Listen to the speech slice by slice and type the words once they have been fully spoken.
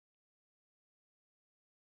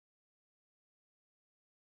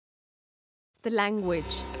The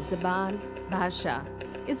language, Zaban, Bhasha,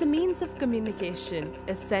 is a means of communication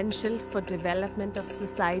essential for development of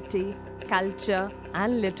society, culture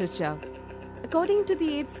and literature. According to the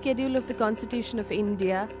 8th schedule of the Constitution of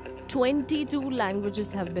India, 22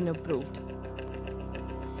 languages have been approved.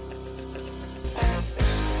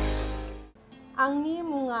 आंनि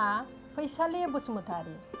मुङा फैसालि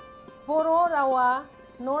बसुमतारी। बर' रावा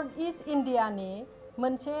north east इन्डियानि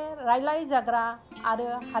मोनसे रायज्लायजाग्रा आरो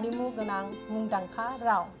हारिमु गोनां मुंदांखा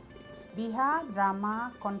राव। बिहा drama,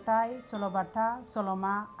 खन्थाइ, सल'बाथा,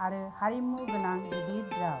 सल'मा आरो हारिमु गोनां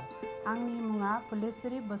गिदिर राव। आंनि मुङा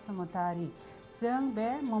फुलेस्वरी बसुमतारी। जों बे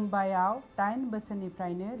मुम्बाइआव 8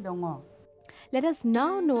 बोसोरनिफ्रायनो दङ। Let us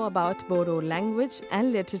now know about Bodo language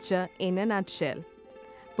and literature in a nutshell.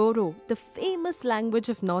 Bodo, the famous language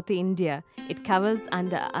of North India, it covers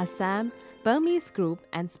under Assam, Burmese group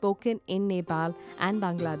and spoken in Nepal and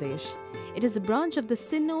Bangladesh. It is a branch of the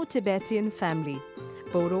Sino-Tibetan family.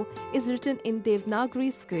 Bodo is written in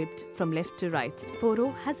Devanagari script from left to right. Bodo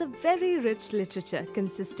has a very rich literature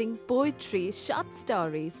consisting poetry, short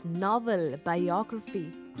stories, novel,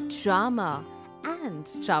 biography, drama and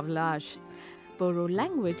travelage. Bodo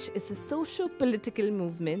language is a socio-political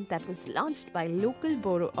movement that was launched by local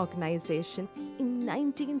Bodo organization in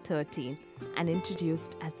 1913 and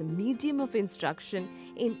introduced as a medium of instruction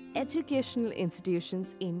in educational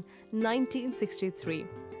institutions in 1963.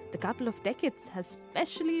 The couple of decades has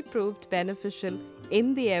specially proved beneficial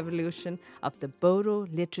in the evolution of the Bodo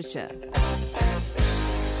literature.